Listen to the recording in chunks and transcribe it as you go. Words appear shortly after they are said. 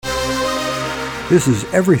This is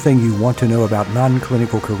everything you want to know about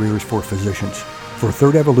non-clinical careers for physicians. For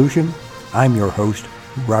Third Evolution, I'm your host,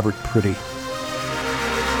 Robert Priddy.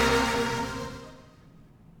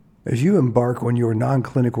 As you embark on your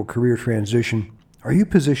non-clinical career transition, are you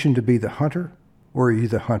positioned to be the hunter or are you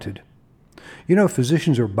the hunted? You know,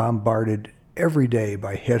 physicians are bombarded every day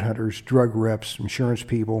by headhunters, drug reps, insurance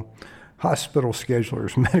people, hospital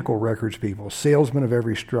schedulers, medical records people, salesmen of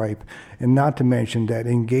every stripe, and not to mention that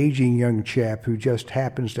engaging young chap who just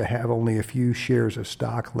happens to have only a few shares of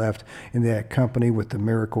stock left in that company with the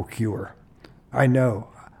miracle cure. I know,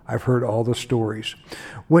 I've heard all the stories.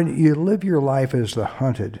 When you live your life as the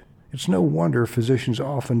hunted, it's no wonder physicians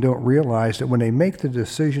often don't realize that when they make the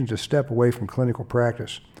decision to step away from clinical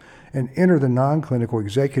practice and enter the non-clinical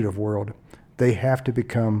executive world, they have to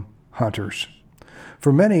become hunters.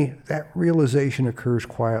 For many, that realization occurs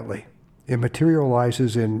quietly. It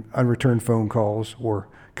materializes in unreturned phone calls or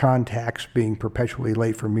contacts being perpetually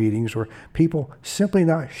late for meetings or people simply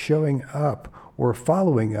not showing up or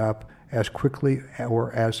following up as quickly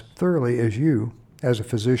or as thoroughly as you, as a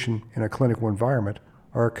physician in a clinical environment,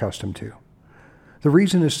 are accustomed to. The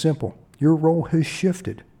reason is simple. Your role has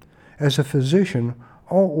shifted. As a physician,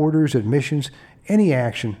 all orders, admissions, any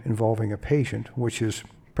action involving a patient, which is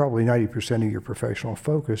probably 90% of your professional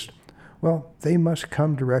focus, well, they must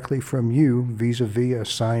come directly from you vis-a-vis a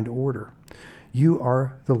signed order. You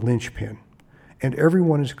are the linchpin, and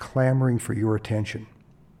everyone is clamoring for your attention.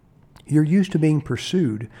 You're used to being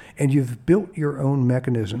pursued, and you've built your own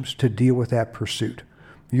mechanisms to deal with that pursuit.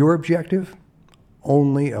 Your objective?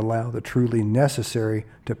 Only allow the truly necessary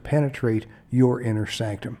to penetrate your inner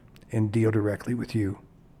sanctum and deal directly with you.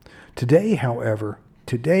 Today, however,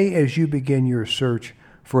 as you begin your search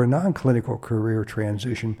for a non-clinical career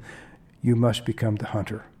transition, you must become the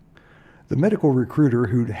hunter. The medical recruiter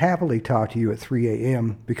who'd happily talk to you at 3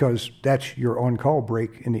 a.m. because that's your on-call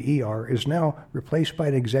break in the ER is now replaced by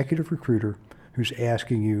an executive recruiter who's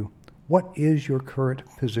asking you, what is your current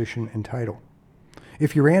position and title?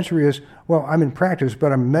 If your answer is, well, I'm in practice,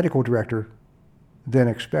 but I'm a medical director, then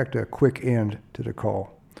expect a quick end to the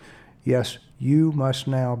call. Yes, you must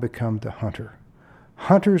now become the hunter.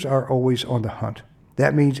 Hunters are always on the hunt.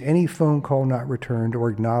 That means any phone call not returned or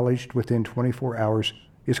acknowledged within 24 hours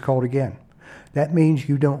is called again. That means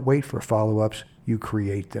you don't wait for follow-ups, you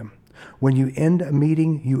create them. When you end a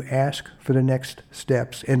meeting, you ask for the next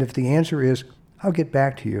steps, and if the answer is, I'll get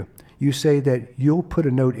back to you, you say that you'll put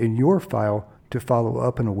a note in your file to follow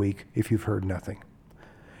up in a week if you've heard nothing.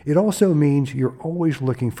 It also means you're always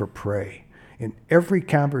looking for prey. In every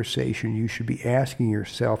conversation, you should be asking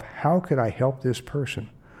yourself, how could I help this person?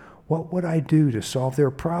 What would I do to solve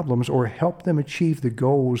their problems or help them achieve the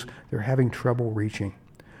goals they're having trouble reaching?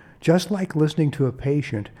 Just like listening to a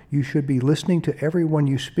patient, you should be listening to everyone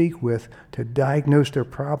you speak with to diagnose their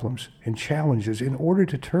problems and challenges in order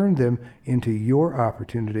to turn them into your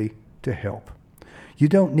opportunity to help. You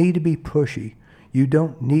don't need to be pushy. You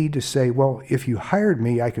don't need to say, well, if you hired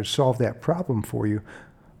me, I could solve that problem for you.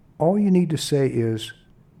 All you need to say is,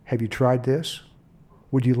 have you tried this?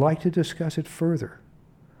 Would you like to discuss it further?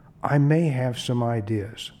 I may have some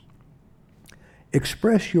ideas.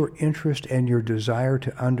 Express your interest and your desire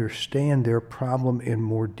to understand their problem in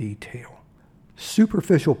more detail.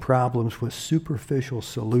 Superficial problems with superficial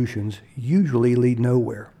solutions usually lead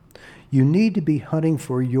nowhere. You need to be hunting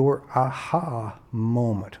for your aha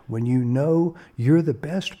moment when you know you're the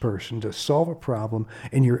best person to solve a problem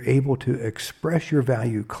and you're able to express your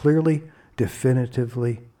value clearly,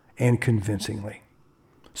 definitively, and convincingly.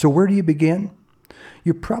 So where do you begin?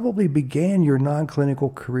 You probably began your non-clinical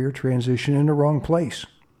career transition in the wrong place.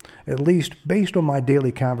 At least, based on my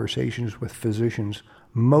daily conversations with physicians,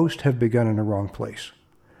 most have begun in the wrong place.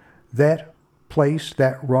 That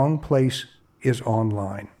wrong place is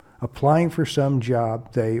online. Applying for some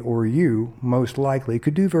job they or you most likely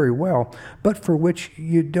could do very well, but for which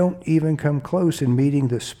you don't even come close in meeting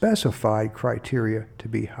the specified criteria to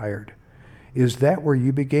be hired. Is that where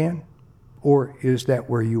you began? Or is that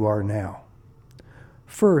where you are now?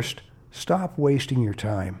 First, stop wasting your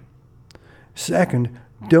time. Second,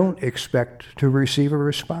 don't expect to receive a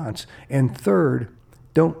response. And third,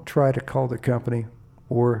 don't try to call the company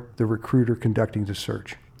or the recruiter conducting the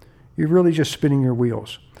search. You're really just spinning your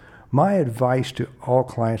wheels. My advice to all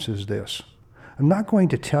clients is this. I'm not going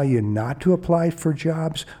to tell you not to apply for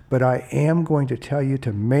jobs, but I am going to tell you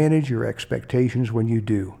to manage your expectations when you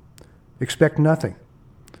do. Expect nothing.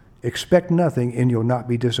 Expect nothing and you'll not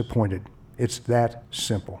be disappointed. It's that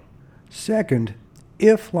simple. Second,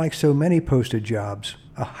 if, like so many posted jobs,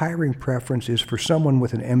 a hiring preference is for someone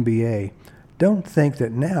with an MBA, don't think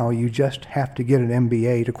that now you just have to get an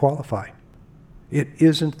MBA to qualify. It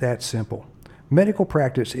isn't that simple. Medical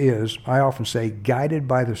practice is, I often say, guided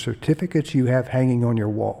by the certificates you have hanging on your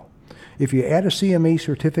wall. If you add a CME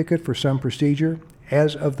certificate for some procedure,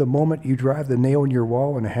 as of the moment you drive the nail in your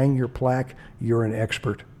wall and hang your plaque, you're an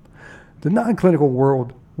expert. The non-clinical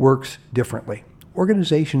world works differently.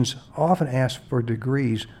 Organizations often ask for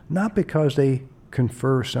degrees not because they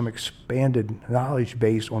confer some expanded knowledge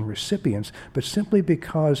base on recipients, but simply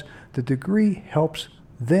because the degree helps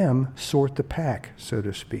them sort the pack, so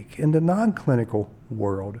to speak. In the non-clinical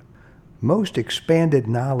world, most expanded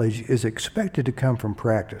knowledge is expected to come from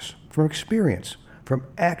practice, from experience, from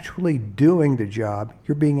actually doing the job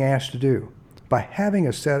you're being asked to do, by having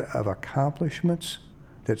a set of accomplishments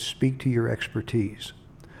that speak to your expertise.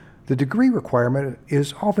 The degree requirement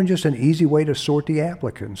is often just an easy way to sort the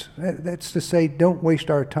applicants. That's to say, don't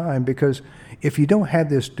waste our time, because if you don't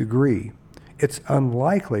have this degree, it's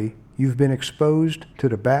unlikely you've been exposed to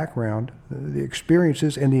the background, the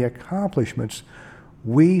experiences, and the accomplishments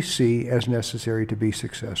we see as necessary to be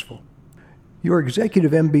successful. Your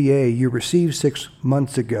executive MBA you received 6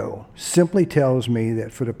 months ago simply tells me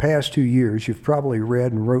that for the past 2 years you've probably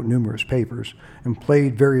read and wrote numerous papers and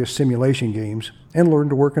played various simulation games and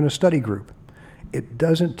learned to work in a study group. It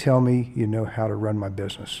doesn't tell me you know how to run my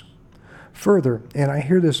business. Further, and I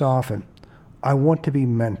hear this often, I want to be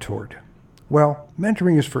mentored. Well,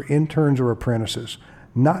 mentoring is for interns or apprentices,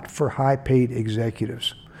 not for high-paid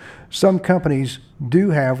executives. Some companies do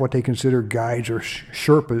have what they consider guides or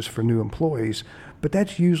Sherpas for new employees, but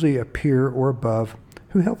that's usually a peer or above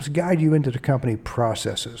who helps guide you into the company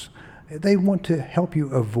processes. They want to help you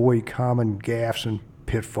avoid common gaffes and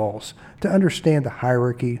pitfalls, to understand the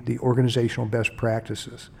hierarchy, the organizational best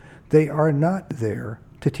practices. They are not there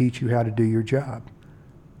to teach you how to do your job.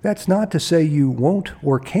 That's not to say you won't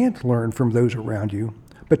or can't learn from those around you,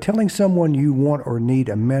 but telling someone you want or need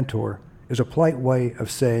a mentor is a polite way of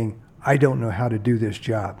saying, I don't know how to do this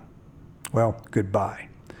job. Well, goodbye.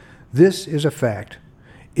 This is a fact.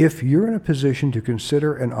 If you're in a position to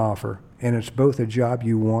consider an offer, and it's both a job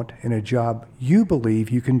you want and a job you believe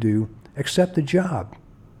you can do, accept the job.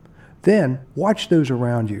 Then watch those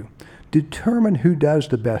around you. Determine who does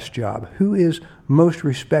the best job, who is most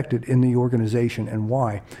respected in the organization and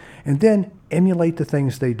why, and then emulate the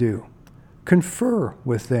things they do. Confer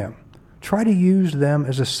with them. Try to use them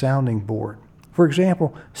as a sounding board. For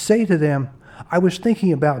example, say to them, I was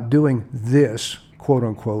thinking about doing this, quote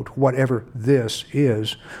unquote, whatever this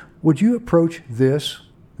is. Would you approach this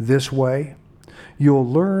way? You'll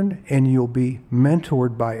learn and you'll be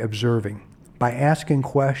mentored by observing, by asking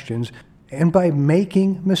questions, and by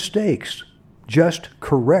making mistakes. Just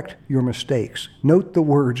correct your mistakes. Note the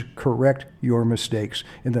words, correct your mistakes.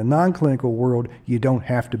 In the non-clinical world, you don't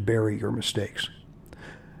have to bury your mistakes.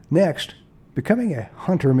 Next, becoming a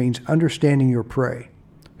hunter means understanding your prey.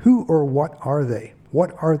 Who or what are they?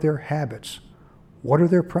 What are their habits? What are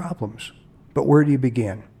their problems? But where do you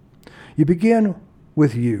begin? You begin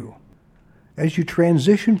with you. As you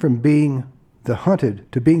transition from being the hunted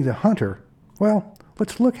to being the hunter, well,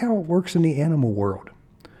 let's look how it works in the animal world.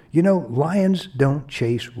 You know, lions don't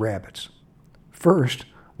chase rabbits. First,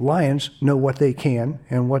 lions know what they can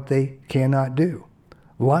and what they cannot do.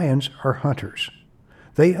 Lions are hunters.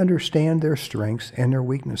 They understand their strengths and their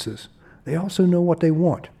weaknesses. They also know what they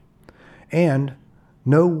want and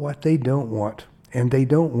know what they don't want, and they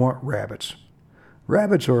don't want rabbits.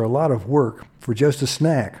 Rabbits are a lot of work for just a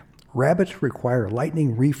snack. Rabbits require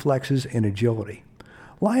lightning reflexes and agility.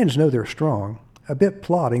 Lions know they're strong, a bit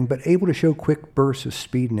plodding, but able to show quick bursts of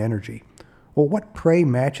speed and energy. Well, what prey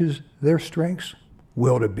matches their strengths?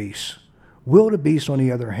 Wildebeests. Wildebeests, on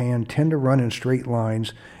the other hand, tend to run in straight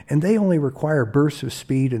lines, and they only require bursts of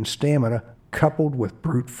speed and stamina coupled with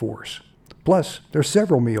brute force. Plus, there's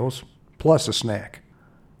several meals, plus a snack.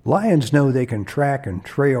 Lions know they can track and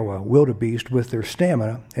trail a wildebeest with their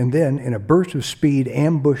stamina, and then, in a burst of speed,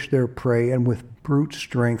 ambush their prey and with brute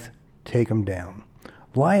strength take them down.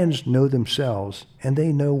 Lions know themselves, and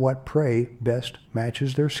they know what prey best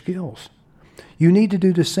matches their skills. You need to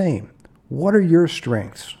do the same. What are your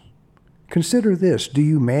strengths? Consider this. Do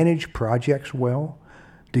you manage projects well?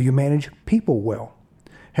 Do you manage people well?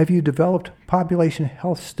 Have you developed population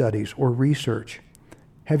health studies or research?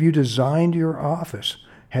 Have you designed your office?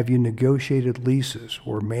 Have you negotiated leases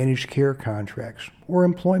or managed care contracts or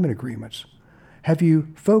employment agreements? Have you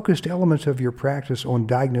focused elements of your practice on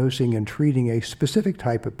diagnosing and treating a specific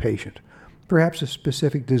type of patient, perhaps a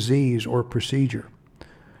specific disease or procedure?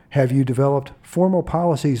 Have you developed formal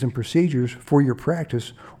policies and procedures for your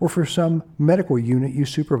practice or for some medical unit you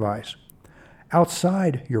supervise?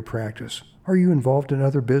 Outside your practice, are you involved in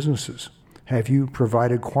other businesses? Have you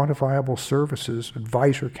provided quantifiable services,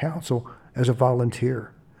 advice, or counsel as a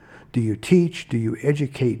volunteer? Do you teach? Do you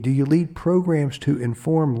educate? Do you lead programs to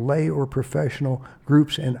inform lay or professional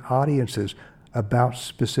groups and audiences about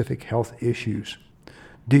specific health issues?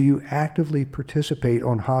 Do you actively participate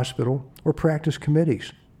on hospital or practice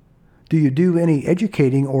committees? Do you do any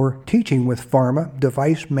educating or teaching with pharma,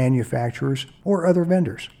 device manufacturers, or other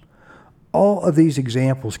vendors? All of these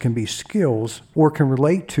examples can be skills or can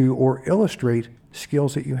relate to or illustrate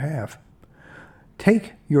skills that you have.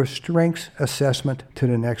 Take your strengths assessment to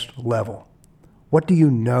the next level. What do you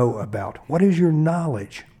know about? What is your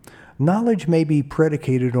knowledge? Knowledge may be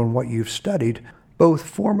predicated on what you've studied, both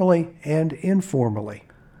formally and informally,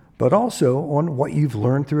 but also on what you've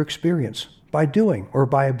learned through experience, by doing or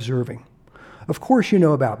by observing. Of course you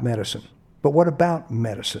know about medicine, but what about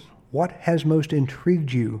medicine? What has most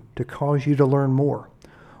intrigued you to cause you to learn more?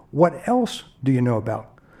 What else do you know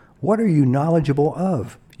about? What are you knowledgeable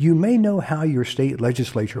of? You may know how your state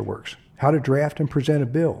legislature works, how to draft and present a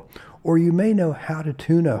bill, or you may know how to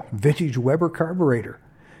tune a vintage Weber carburetor.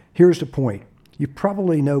 Here's the point. You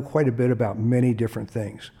probably know quite a bit about many different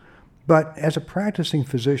things. But as a practicing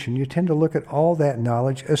physician, you tend to look at all that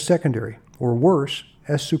knowledge as secondary, or worse,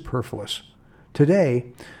 as superfluous.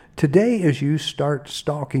 Today, as you start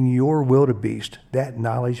stalking your wildebeest, that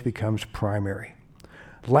knowledge becomes primary.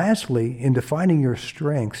 Lastly, in defining your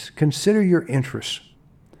strengths, consider your interests.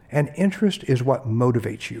 An interest is what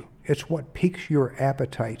motivates you. It's what piques your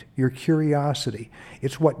appetite, your curiosity.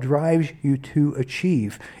 It's what drives you to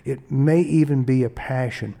achieve. It may even be a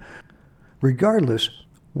passion. Regardless,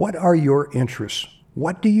 what are your interests?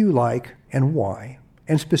 What do you like and why?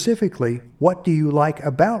 And specifically, what do you like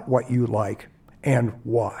about what you like and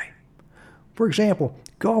why? For example,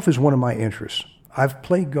 golf is one of my interests. I've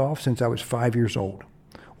played golf since I was 5 years old.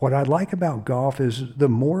 What I like about golf is the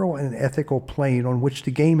moral and ethical plane on which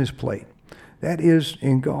the game is played. That is,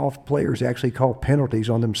 in golf, players actually call penalties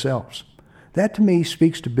on themselves. That to me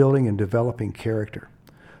speaks to building and developing character.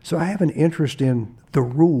 So I have an interest in the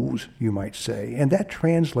rules, you might say, and that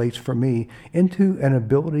translates for me into an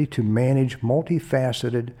ability to manage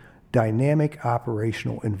multifaceted, dynamic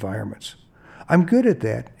operational environments. I'm good at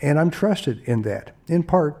that, and I'm trusted in that, in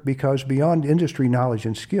part because beyond industry knowledge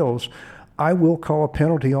and skills, I will call a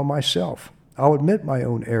penalty on myself. I'll admit my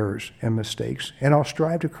own errors and mistakes, and I'll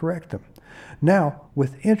strive to correct them. Now,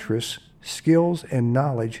 with interests, skills, and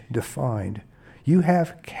knowledge defined, you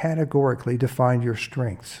have categorically defined your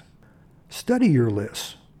strengths. Study your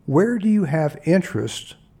lists. Where do you have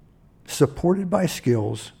interests supported by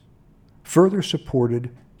skills, further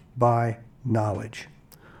supported by knowledge?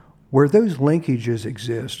 Where those linkages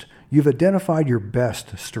exist, you've identified your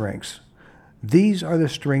best strengths. These are the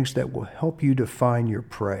strengths that will help you define your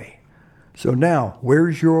prey. So now,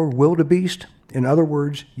 where's your wildebeest? In other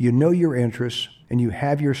words, you know your interests and you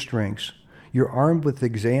have your strengths. You're armed with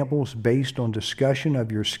examples based on discussion of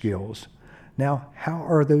your skills. Now, how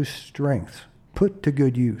are those strengths put to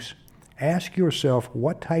good use? Ask yourself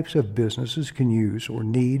what types of businesses can use or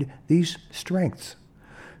need these strengths.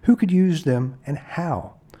 Who could use them and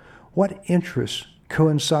how? What interests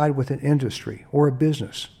coincide with an industry or a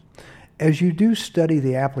business? As you do study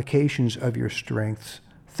the applications of your strengths,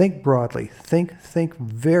 think broadly. Think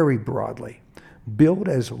very broadly. Build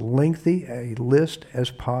as lengthy a list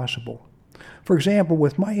as possible. For example,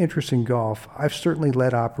 with my interest in golf, I've certainly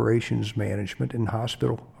led operations management in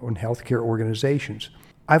hospital and healthcare organizations.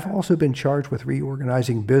 I've also been charged with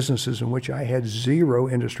reorganizing businesses in which I had zero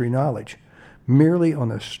industry knowledge, merely on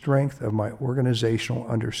the strength of my organizational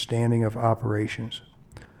understanding of operations.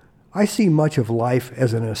 I see much of life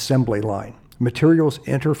as an assembly line. Materials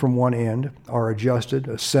enter from one end, are adjusted,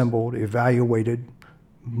 assembled, evaluated,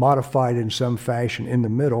 modified in some fashion in the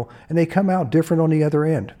middle, and they come out different on the other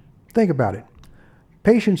end. Think about it.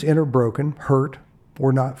 Patients enter broken, hurt,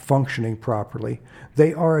 or not functioning properly.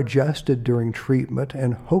 They are adjusted during treatment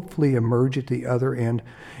and hopefully emerge at the other end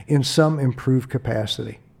in some improved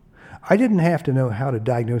capacity. I didn't have to know how to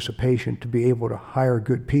diagnose a patient to be able to hire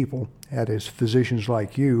good people, that is, physicians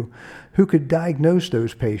like you, who could diagnose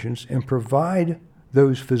those patients and provide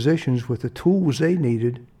those physicians with the tools they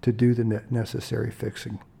needed to do the necessary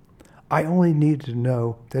fixing. I only needed to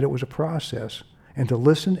know that it was a process and to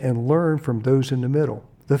listen and learn from those in the middle,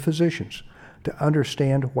 the physicians, to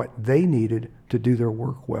understand what they needed to do their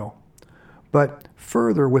work well. But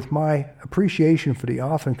further, with my appreciation for the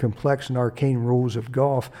often complex and arcane rules of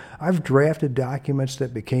golf, I've drafted documents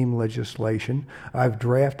that became legislation, I've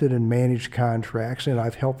drafted and managed contracts, and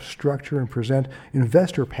I've helped structure and present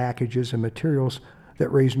investor packages and materials that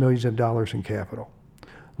raise millions of dollars in capital.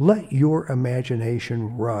 Let your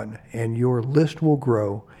imagination run, and your list will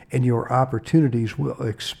grow, and your opportunities will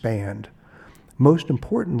expand. Most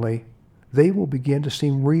importantly, they will begin to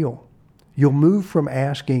seem real. You'll move from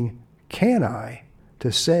asking, "Can I?"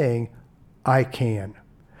 to saying, "I can."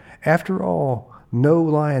 After all, no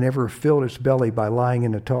lion ever filled its belly by lying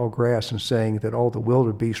in the tall grass and saying that all the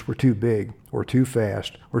wildebeests were too big, or too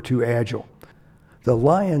fast, or too agile. The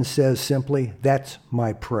lion says simply, "That's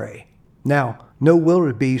my prey." Now, no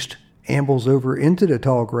wildebeest ambles over into the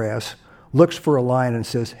tall grass, looks for a lion and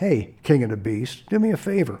says, "Hey, king of the beasts, do me a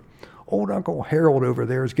favor. Old Uncle Harold over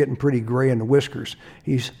there is getting pretty gray in the whiskers.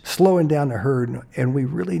 He's slowing down the herd, and we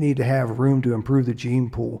really need to have room to improve the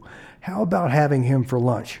gene pool. How about having him for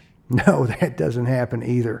lunch?" No, that doesn't happen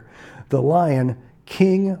either. The lion,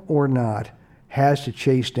 king or not, has to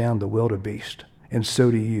chase down the wildebeest, and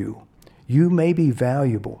so do you. You may be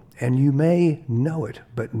valuable, and you may know it,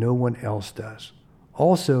 but no one else does.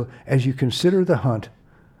 Also, as you consider the hunt,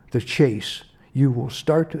 the chase, you will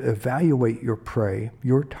start to evaluate your prey,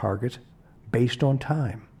 your target, based on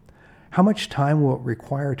time. How much time will it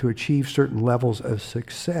require to achieve certain levels of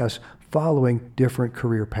success following different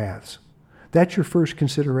career paths? That's your first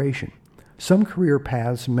consideration. Some career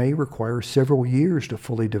paths may require several years to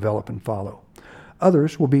fully develop and follow.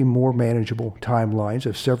 Others will be more manageable timelines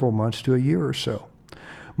of several months to a year or so.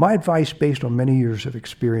 My advice based on many years of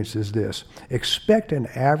experience is this: expect an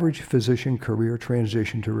average physician career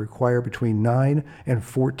transition to require between 9 and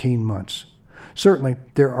 14 months. Certainly,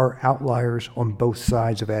 there are outliers on both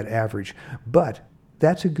sides of that average, but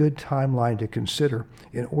that's a good timeline to consider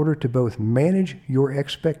in order to both manage your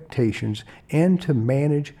expectations and to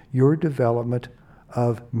manage your development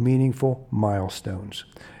of meaningful milestones.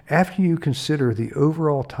 After you consider the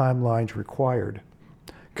overall timelines required,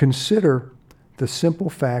 consider the simple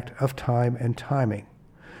fact of time and timing.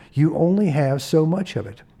 You only have so much of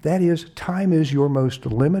it. That is, time is your most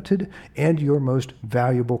limited and your most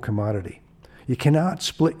valuable commodity. You cannot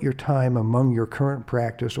split your time among your current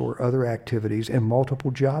practice or other activities and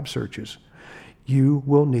multiple job searches. You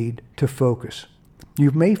will need to focus.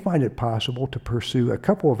 You may find it possible to pursue a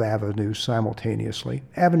couple of avenues simultaneously,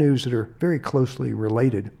 avenues that are very closely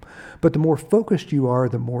related. But the more focused you are,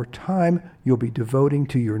 the more time you'll be devoting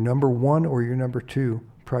to your number one or your number two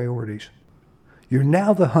priorities. You're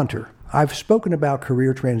now the hunter. I've spoken about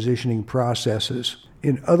career transitioning processes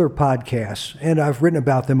in other podcasts, and I've written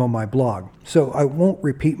about them on my blog, so I won't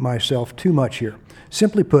repeat myself too much here.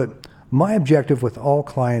 Simply put, my objective with all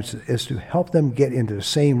clients is to help them get into the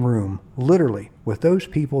same room, literally, with those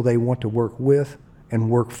people they want to work with and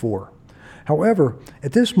work for. However,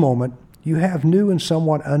 at this moment, you have new and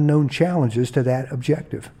somewhat unknown challenges to that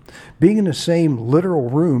objective. Being in the same literal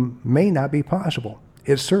room may not be possible.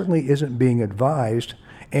 It certainly isn't being advised,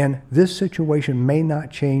 and this situation may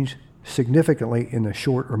not change significantly in the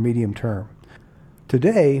short or medium term.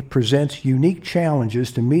 Today presents unique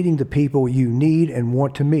challenges to meeting the people you need and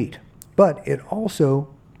want to meet, but it also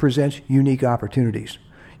presents unique opportunities.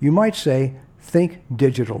 You might say, think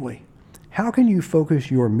digitally. How can you focus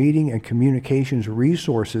your meeting and communications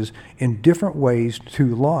resources in different ways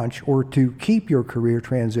to launch or to keep your career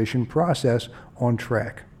transition process on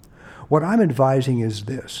track? What I'm advising is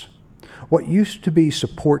this. What used to be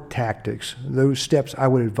support tactics, those steps I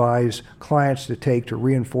would advise clients to take to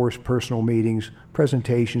reinforce personal meetings,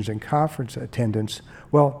 presentations, and conference attendance,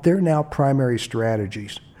 well, they're now primary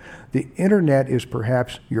strategies. The internet is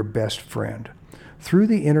perhaps your best friend. Through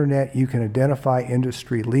the internet, you can identify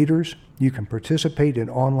industry leaders, you can participate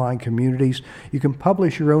in online communities, you can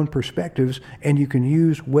publish your own perspectives, and you can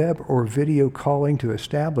use web or video calling to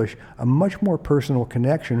establish a much more personal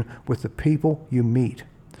connection with the people you meet.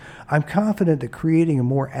 I'm confident that creating a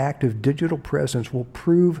more active digital presence will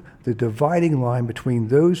prove the dividing line between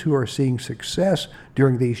those who are seeing success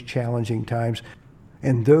during these challenging times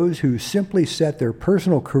and those who simply set their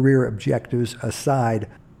personal career objectives aside,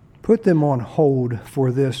 put them on hold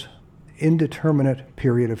for this indeterminate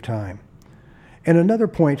period of time. And another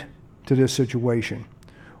point to this situation.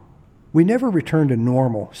 We never return to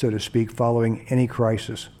normal, so to speak, following any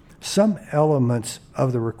crisis. Some elements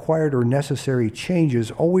of the required or necessary changes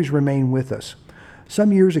always remain with us.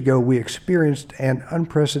 Some years ago, we experienced an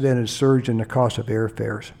unprecedented surge in the cost of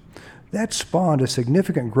airfares. That spawned a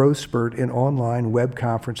significant growth spurt in online web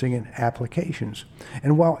conferencing and applications.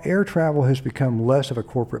 And while air travel has become less of a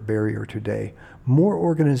corporate barrier today, more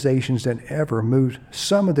organizations than ever moved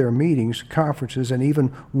some of their meetings, conferences, and even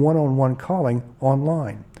one-on-one calling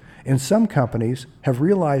online. And some companies have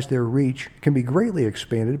realized their reach can be greatly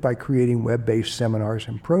expanded by creating web-based seminars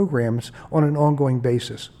and programs on an ongoing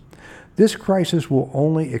basis. This crisis will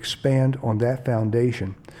only expand on that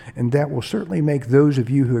foundation, and that will certainly make those of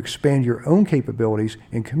you who expand your own capabilities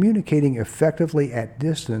in communicating effectively at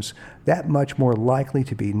distance that much more likely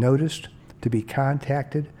to be noticed, to be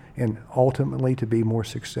contacted, and ultimately to be more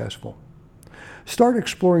successful. Start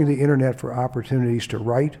exploring the internet for opportunities to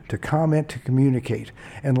write, to comment, to communicate.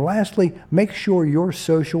 And lastly, make sure your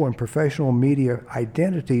social and professional media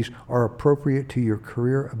identities are appropriate to your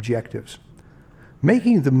career objectives.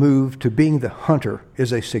 Making the move to being the hunter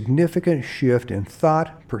is a significant shift in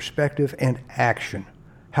thought, perspective, and action.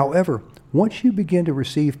 However, once you begin to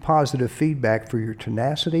receive positive feedback for your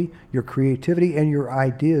tenacity, your creativity, and your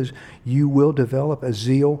ideas, you will develop a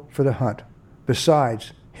zeal for the hunt.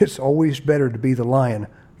 Besides, it's always better to be the lion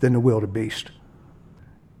than the wildebeest.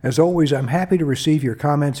 As always, I'm happy to receive your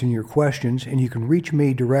comments and your questions, and you can reach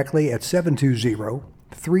me directly at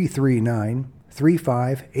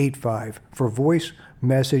 720-339-3585 for voice,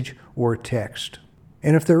 message, or text.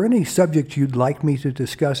 And if there are any subjects you'd like me to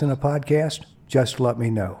discuss in a podcast, just let me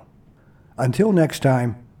know. Until next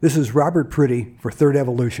time, this is Robert Priddy for Third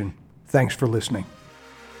Evolution. Thanks for listening.